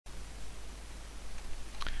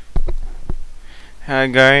Hi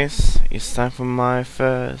guys, it's time for my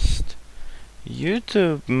first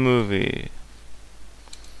YouTube movie.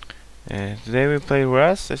 Today we play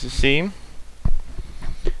Rust, as you see,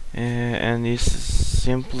 and it's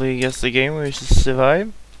simply just a game where you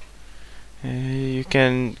survive. You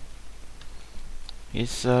can.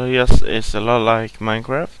 It's a lot like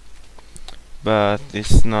Minecraft, but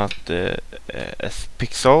it's not as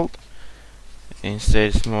pixeled.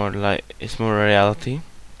 Instead, it's more reality.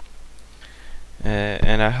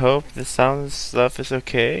 And I hope the sound stuff is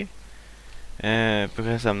okay.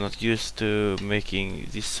 Because I'm not used to making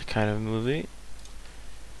this kind of movie.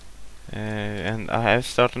 And I have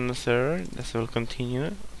started on the server that will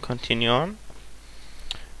continue on.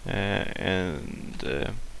 And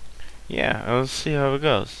yeah, I will see how it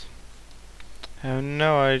goes. I have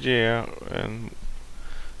no idea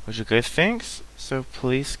what you guys think, so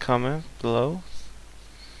please comment below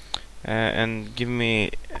and give me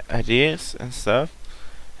ideas and stuff.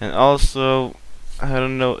 And also, I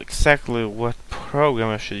don't know exactly what program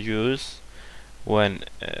I should use when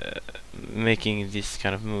making these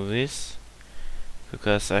kind of movies,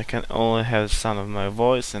 because I can only have the sound of my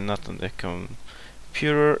voice and not on the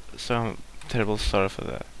computer, so I'm terrible sorry for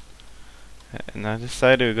that. And I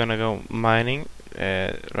decided we're gonna go mining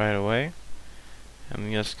right away.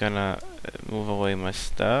 I'm just gonna move away my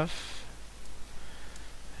stuff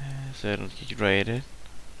so I don't get raided.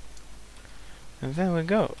 And then we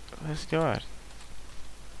go. Let's go out.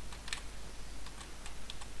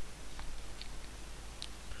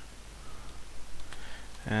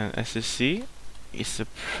 And as you see, it's a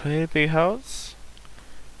pretty big house.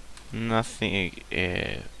 Nothing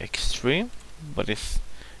extreme, but it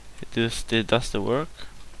does the work.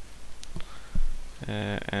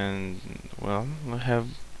 And well,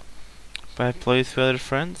 I played with other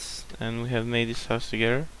friends, and we have made this house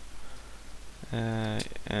together.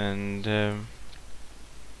 And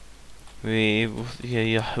we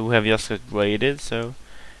have just got raided, so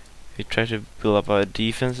we try to build up our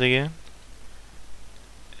defense again.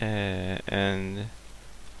 And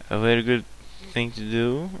a very good thing to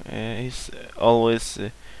do is always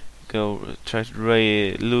go try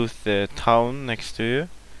to loot the town next to you,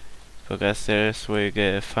 because there's where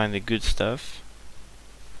you find the good stuff,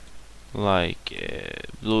 like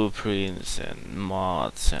blueprints and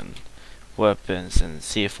mods and weapons and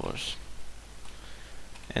C4s.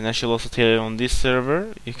 And I should also tell you, on this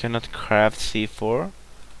server you cannot craft C4,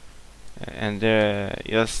 and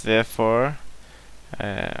just therefore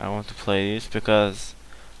I want to play this, because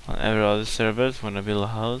on every other servers when I build a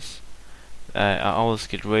house I always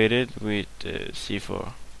get raided with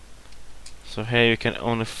C4. So here you can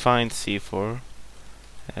only find C4,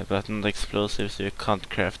 but not explosives, so you can't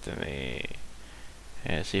craft any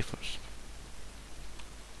C4s.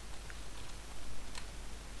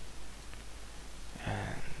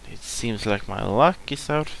 And it seems like my luck is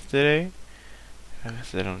out today,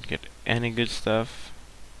 because I don't get any good stuff.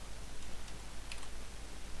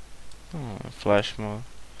 Oh, flash mode.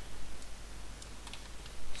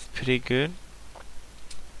 It's pretty good.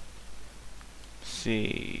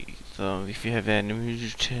 See, so if you have any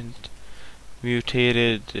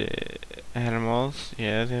mutated animals,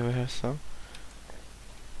 yeah, there we have some.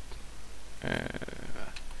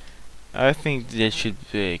 I think they should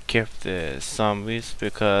be kept zombies,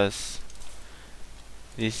 because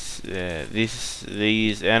these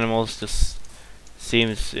animals just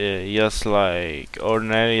seems just like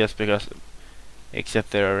ordinary, just because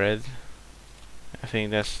except they're red. I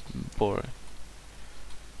think that's boring.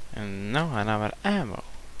 And now I have ammo.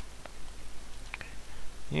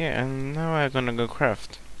 Yeah, and now I'm gonna go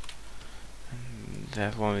craft. And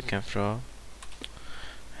that one we can throw.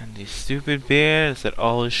 And these stupid bears that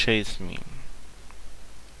always chase me.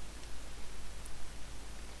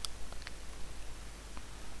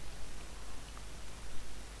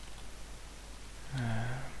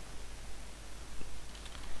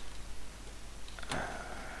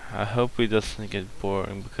 I hope it doesn't get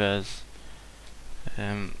boring, because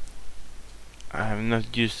I'm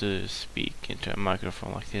not used to speak into a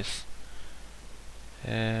microphone like this.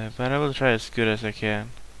 But I will try as good as I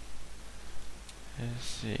can. Let's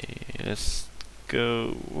see. Let's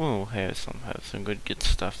go. Oh, have some good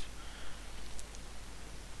stuff.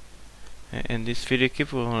 And this video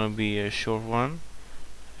clip will gonna be a short one.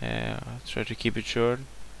 I'll try to keep it short,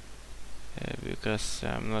 because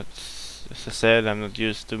I'm not, as I said, I'm not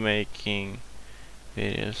used to making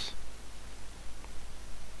videos.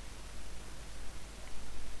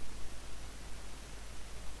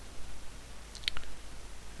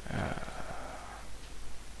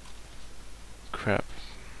 Crap.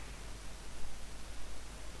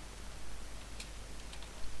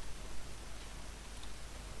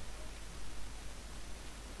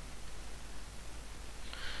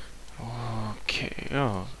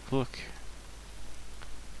 Oh, look.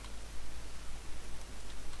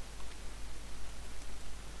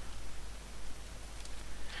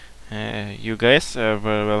 You guys are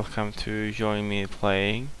very welcome to join me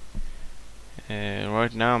playing.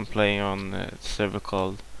 Right now I'm playing on a server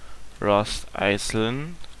called Rust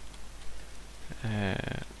Iceland,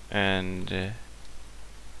 and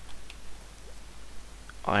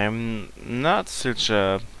I'm not such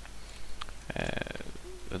a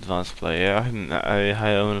advanced player.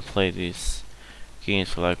 I only played these games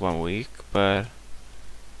for like 1 week, but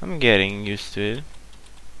I'm getting used to it.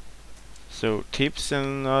 So tips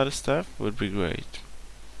and other stuff would be great.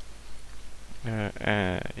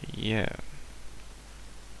 Yeah.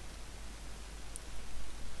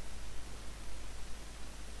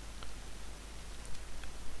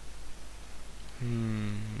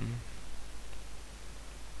 Hmm.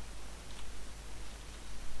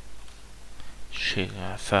 Shit,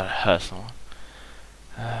 I thought I heard someone.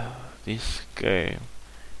 This game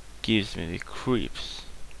gives me the creeps.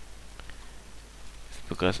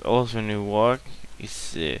 Because also when you walk, it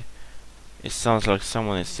sounds like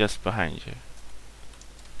someone is just behind you.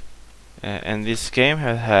 And this game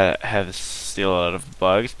has still a lot of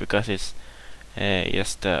bugs because it's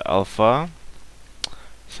just alpha.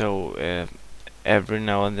 So every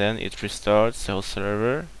now and then it restarts the whole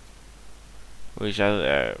server, which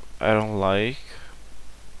I don't like.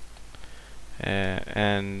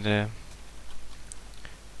 And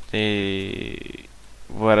they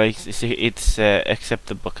what I see, it's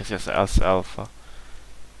acceptable because it's as alpha,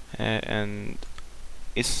 and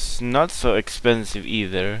it's not so expensive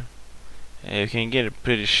either. You can get it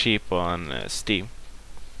pretty cheap on Steam.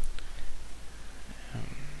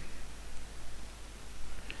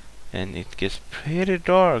 And it gets pretty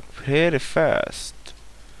dark pretty fast,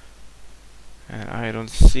 and I don't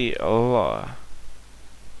see a lot.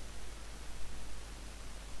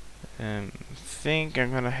 Think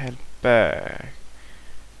I'm gonna head back.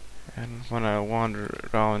 I don't wanna wander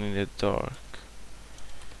around in the dark.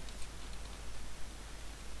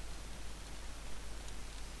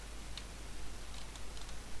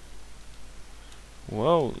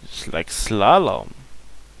 Whoa, it's like slalom.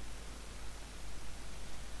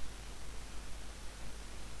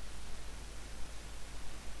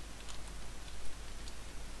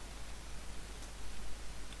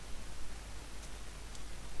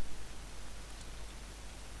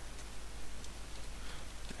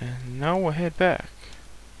 And now we'll head back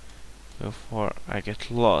before I get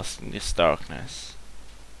lost in this darkness.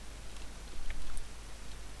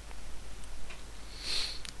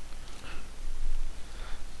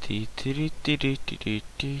 And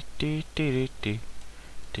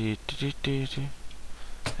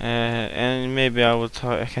maybe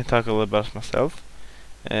I can talk a little about myself.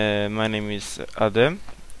 My name is Adem,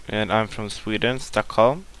 and I'm from Sweden,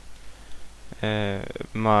 Stockholm.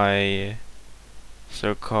 My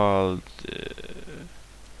so-called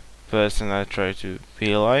person I try to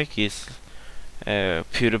be like is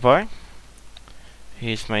PewDiePie.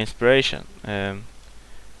 He's my inspiration.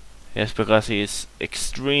 Yes, because he is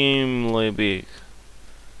extremely big,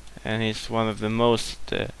 and he's one of the most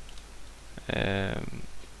um,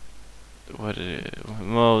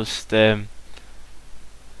 most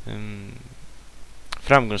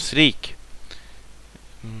framgångsrik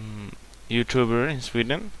YouTuber in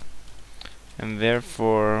Sweden, and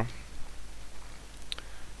therefore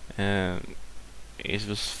it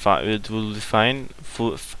will be fine.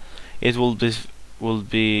 It will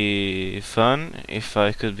be fun if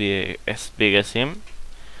I could be as big as him,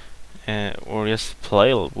 or just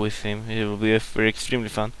play with him. It will be very extremely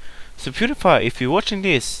fun. So PewDiePie, if you're watching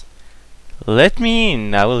this, let me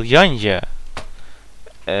in. I will join ya.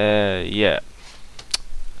 Yeah.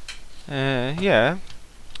 Yeah.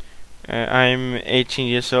 I'm 18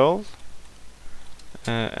 years old,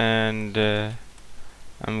 and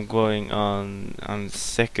I'm going on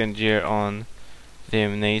second year on the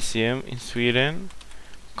gymnasium in Sweden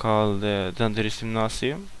called Danderyd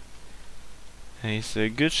Gymnasium. It's a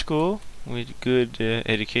good school with good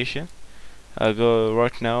education. I go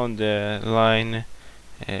right now on the line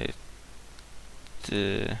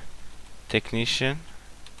the technician,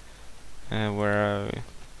 where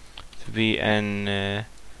to be an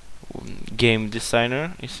game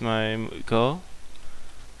designer is my goal.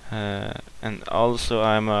 And also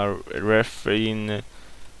I'm a referee in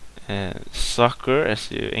soccer, as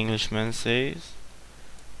the Englishman says.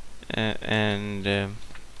 And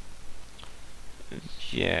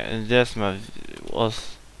yeah, and that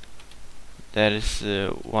is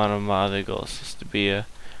one of my other goals, is to be a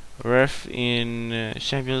ref in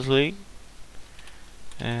Champions League.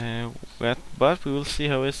 But we will see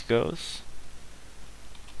how it goes.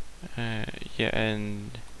 Yeah,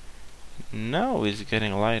 and now it's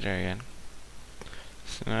getting lighter again.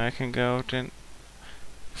 So now I can go out and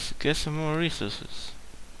get some more resources.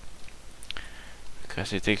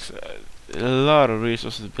 Because it takes a lot of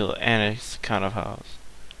resources to build any kind of house.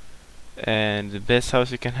 And the best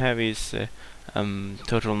house you can have is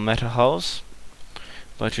total metal house.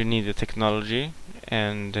 But you need the technology,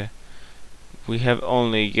 and we have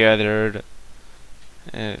only gathered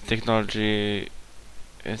technology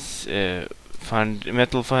as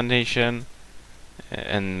metal foundation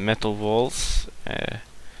and metal walls.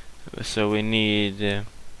 So we need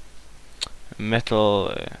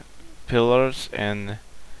metal pillars and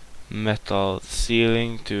metal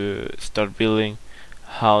ceiling to start building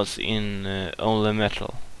house in only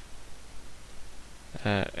metal.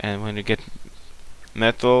 And when you get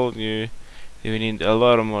metal, you need a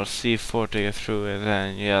lot more C4 to get through it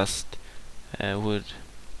than just wood.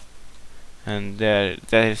 And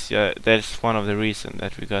that is one of the reasons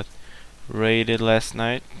that we got raided last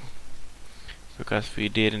night, because we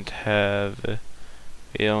didn't have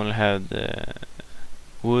we only had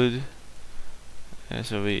wood,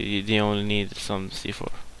 so they only need some C4.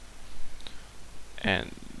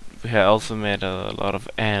 And we had also met a lot of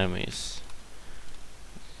enemies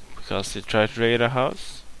because they tried to raid our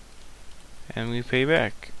house, and we pay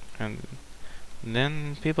back, and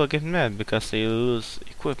then people get mad because they lose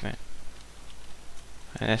equipment.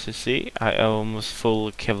 And as you see, I almost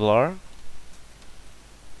full Kevlar,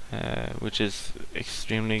 which is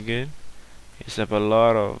extremely good. It's up a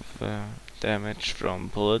lot of damage from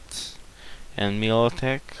bullets and melee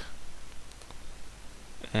attack.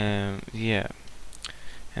 Yeah,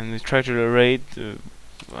 and we tried to raid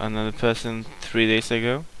another person 3 days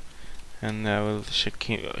ago, and I will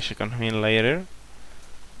check on him later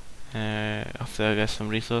after I get some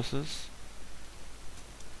resources.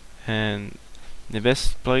 And the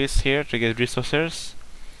best place here to get resources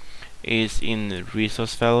is in the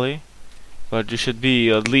Resource Valley, but you should be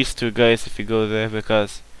at least 2 guys if you go there,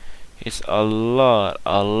 because it's a lot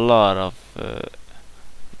of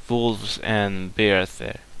wolves and bears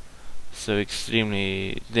there, so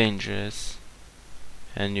extremely dangerous,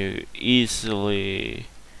 and you easily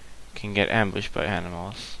can get ambushed by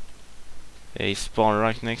animals. They spawn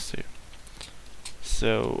right next to you.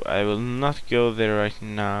 So I will not go there right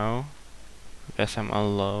now because I'm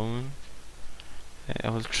alone. I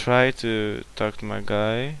will try to talk to my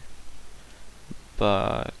guy,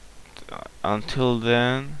 but until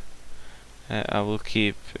then I will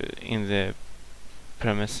keep in the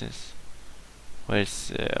premises where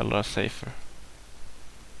it's a lot safer.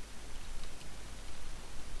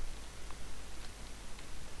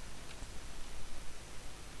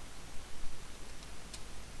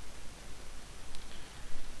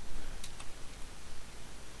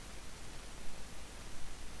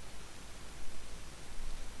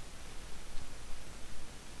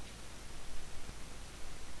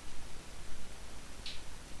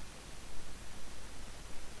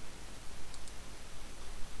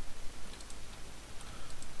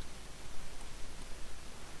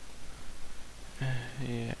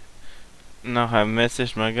 Yeah. Now I've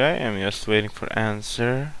messaged my guy. I'm just waiting for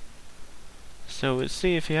answer. So we'll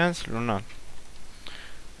see if he answered or not.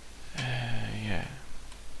 Yeah.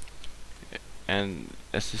 And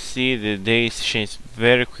as you see, the days change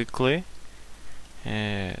very quickly.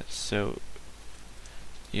 So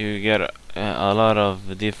you get a lot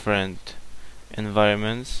of different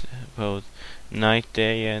environments, both night,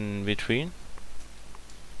 day, and between.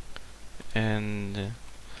 And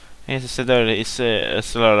as I said earlier, it's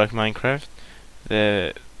a lot like Minecraft.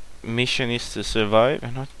 The mission is to survive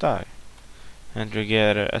and not die, and to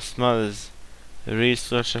get as much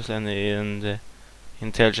resources and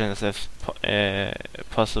intelligence as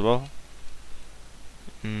possible.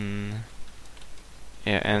 Yeah,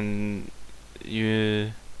 and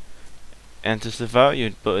to survive,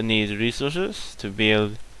 you need resources to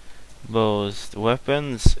build both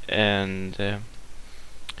weapons and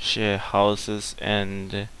share houses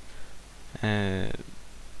and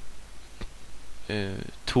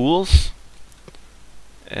tools,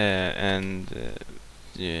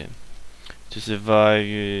 yeah. To survive,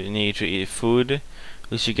 you need to eat food,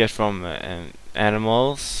 which you get from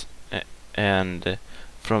animals and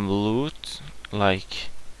from loot, like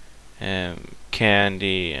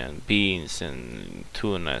candy and beans and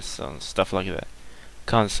tunas and stuff like that,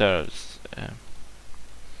 conserves,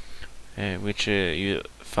 which you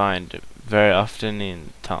find very often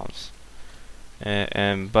in towns.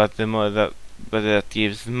 But that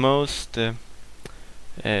gives most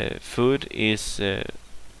food is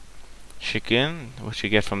chicken, which you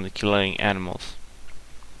get from the killing animals.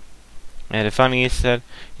 And the funny is that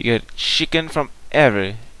you get chicken from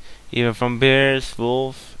even from bears,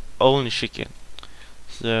 wolf, only chicken.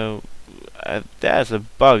 So that's a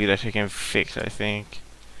bug that you can fix, I think.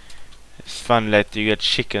 It's fun that you get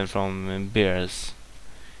chicken from bears.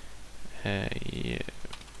 Yeah.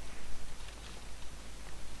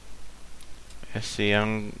 Let's see.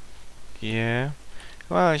 Yeah.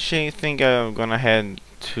 Well, I think I'm gonna head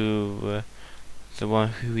to the one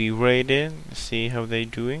who we raided. See how they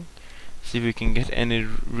doing. See if we can get any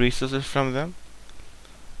resources from them.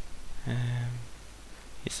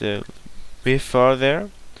 It's a bit far there,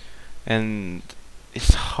 and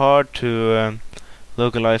it's hard to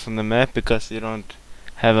localize on the map because you don't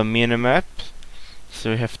have a mini-map,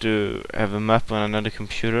 so you have to have a map on another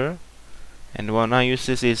computer. And the one I use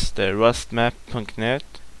is the rustmap.net,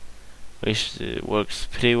 which works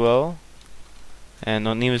pretty well. And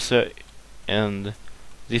on and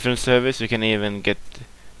different servers you can even get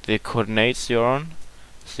the coordinates you're on,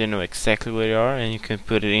 so you know exactly where you are, and you can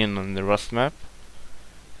put it in on the Rust map.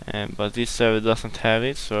 But this server doesn't have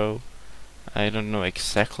it, so I don't know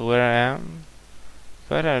exactly where I am,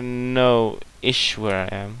 but I know ish where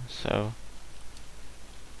I am. So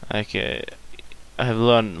I have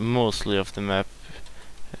learned mostly of the map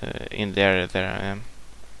in the area that I am,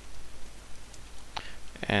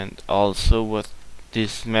 and also what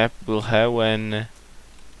this map will have when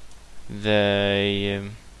they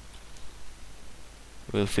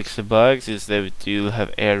will fix the bugs is that you'll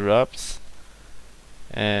have airdrops,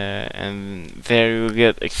 and there you will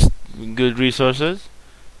get good resources.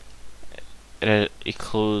 It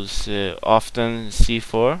includes often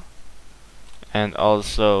C4 and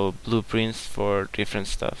also blueprints for different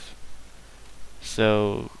stuff.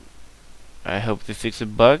 So I hope they fix the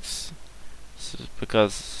bugs,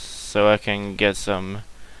 so I can get some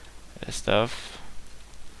stuff.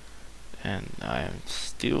 And I am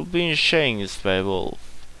still being chased by wolf.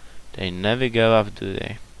 They never go up, do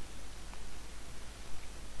they?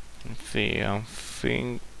 Let's see, I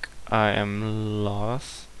think I am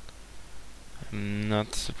lost. I'm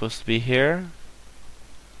not supposed to be here.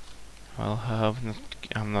 Well, I hope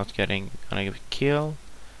I'm not gonna get killed.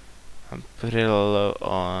 I'm pretty low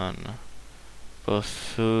on both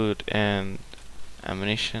food and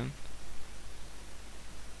ammunition.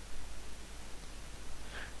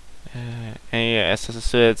 And yeah, as I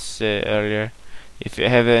said earlier, if you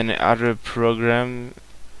have any other program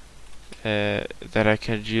that I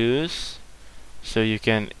could use, so you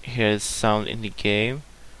can hear sound in the game,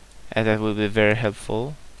 that will be very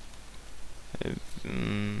helpful.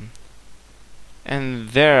 And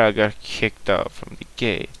there I got kicked out from the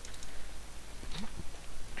game.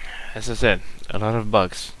 As I said, a lot of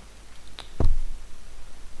bugs.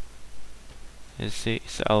 You see,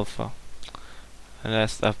 it's alpha.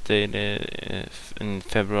 Last updated in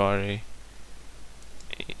February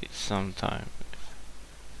sometime.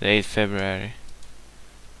 The 8th February.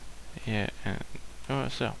 Yeah, and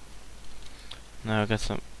so now I got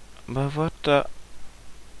some. But what the?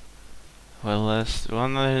 Well, let's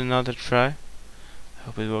another try.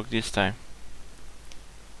 Hope it worked this time.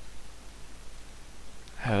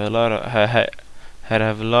 Have a lot of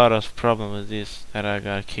have a lot of problem with this that I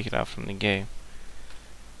got kicked out from the game.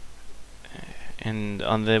 And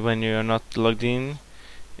on the when you're not logged in,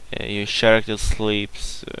 your character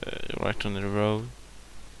sleeps right on the road.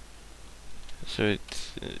 So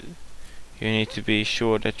it's you need to be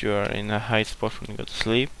sure that you are in a high spot when you go to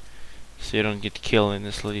sleep, so you don't get killed in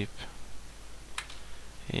the sleep.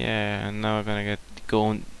 Yeah, and now I'm gonna get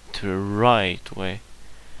going to the right way.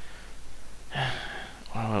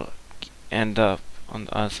 I'll end up on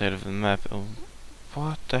the other side of the map. Oh,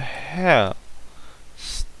 what the hell?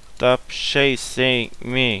 Stop chasing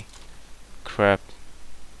me! Crap.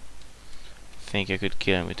 Think I could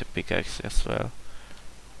kill him with a pickaxe as well.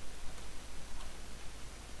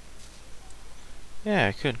 Yeah,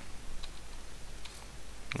 I could.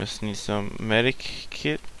 Just need some medic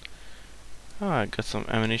kit. Oh, I got some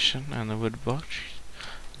ammunition and a wood box.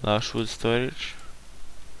 Large wood storage.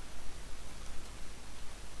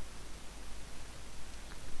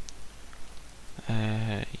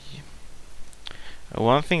 Yeah.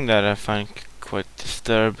 One thing that I find quite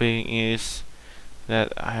disturbing is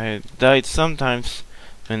that I died sometimes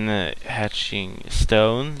when hatching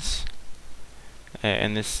stones,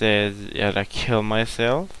 and it says that I kill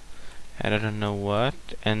myself, and I don't know what,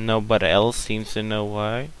 and nobody else seems to know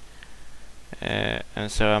why. And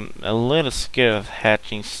so I'm a little scared of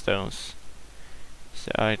hatching stones,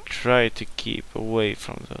 so I try to keep away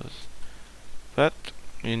from those, but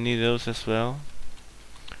you need those as well.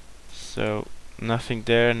 So nothing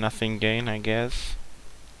there, nothing gain, I guess.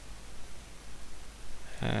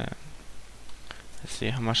 Let's see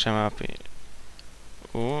how much I'm up.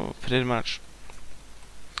 Oh, pretty much.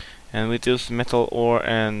 And we use metal ore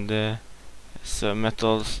and so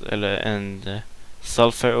metals and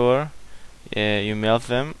sulfur ore. You melt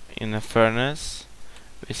them in a furnace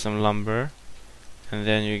with some lumber, and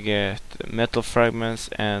then you get metal fragments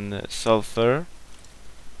and sulfur.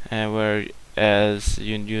 Whereas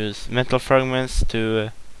you use metal fragments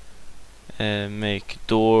to make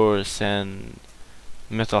doors and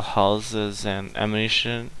metal houses and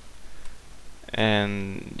ammunition,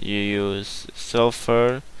 and you use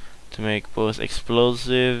sulfur to make both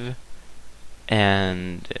explosive,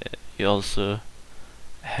 and you also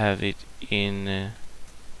have it in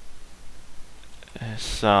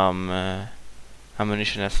some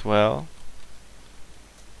ammunition as well.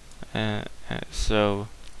 But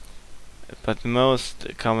the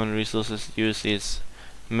most common resources used is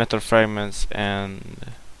metal fragments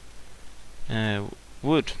and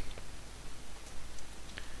wood.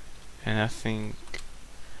 And I think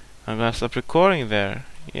I'm gonna stop recording there.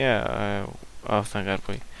 Yeah. Oh, thank God,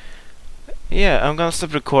 boy. Yeah, I'm gonna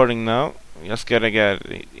stop recording now. Just gotta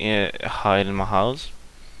hide in my house.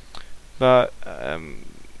 But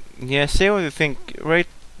yeah, say what you think. Rate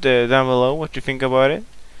down below what you think about it,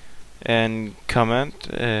 and comment.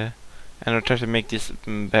 And I'll try to make this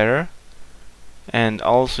better. And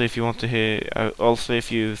also, if you want to hear, also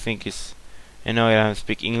if you think it's, I don't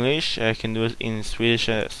speak English, I can do it in Swedish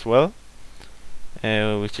as well,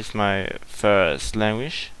 which is my first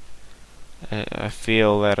language. I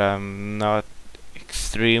feel that I'm not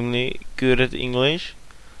extremely good at English,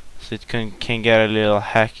 so it can get a little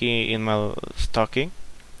hacky in my talking.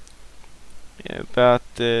 Yeah, but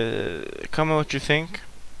comment what you think,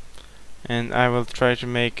 and I will try to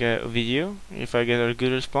make a video if I get a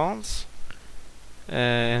good response,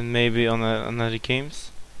 and maybe on other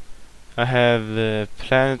games. I have the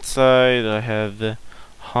Planetside, I have the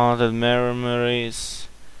Haunted Memories,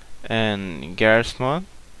 and Garry's Mod,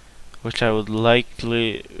 which I would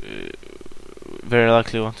very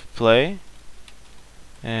likely want to play.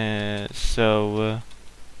 So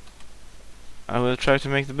I will try to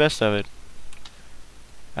make the best of it.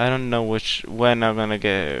 I don't know when I'm gonna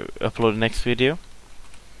upload the next video,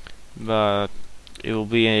 but it will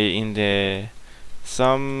be in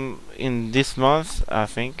this month, I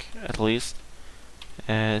think, at least.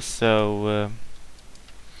 Yeah,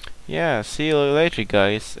 see you later,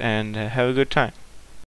 guys, and have a good time.